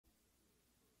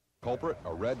Culprit,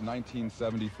 a red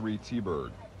 1973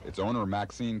 T-Bird. Its owner,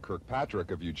 Maxine Kirkpatrick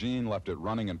of Eugene, left it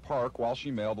running in park while she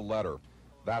mailed a letter.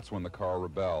 That's when the car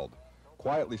rebelled.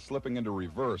 Quietly slipping into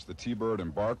reverse, the T-Bird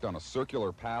embarked on a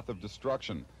circular path of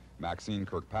destruction. Maxine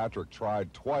Kirkpatrick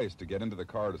tried twice to get into the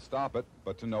car to stop it,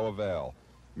 but to no avail.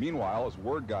 Meanwhile, as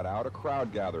word got out, a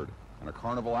crowd gathered, and a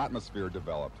carnival atmosphere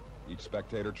developed. Each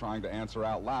spectator trying to answer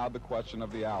out loud the question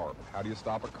of the hour. How do you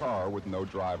stop a car with no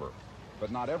driver? But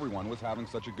not everyone was having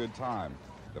such a good time.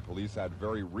 The police had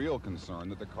very real concern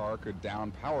that the car could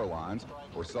down power lines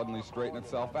or suddenly straighten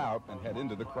itself out and head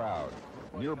into the crowd.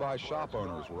 Nearby shop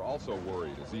owners were also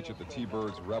worried as each of the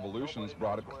T-Bird's revolutions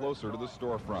brought it closer to the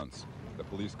storefronts. The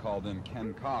police called in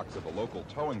Ken Cox of a local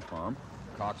towing firm.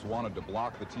 Cox wanted to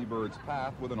block the T-Bird's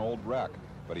path with an old wreck,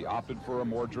 but he opted for a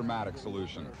more dramatic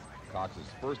solution. Cox's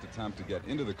first attempt to get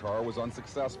into the car was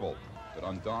unsuccessful, but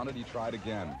undaunted, he tried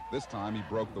again. This time, he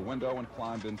broke the window and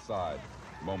climbed inside.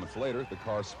 Moments later, the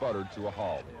car sputtered to a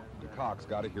halt, and Cox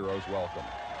got a hero's welcome.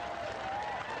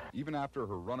 Even after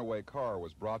her runaway car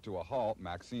was brought to a halt,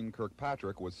 Maxine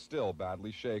Kirkpatrick was still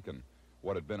badly shaken.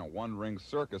 What had been a one-ring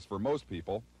circus for most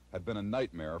people had been a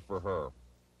nightmare for her.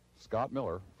 Scott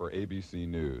Miller for ABC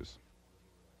News.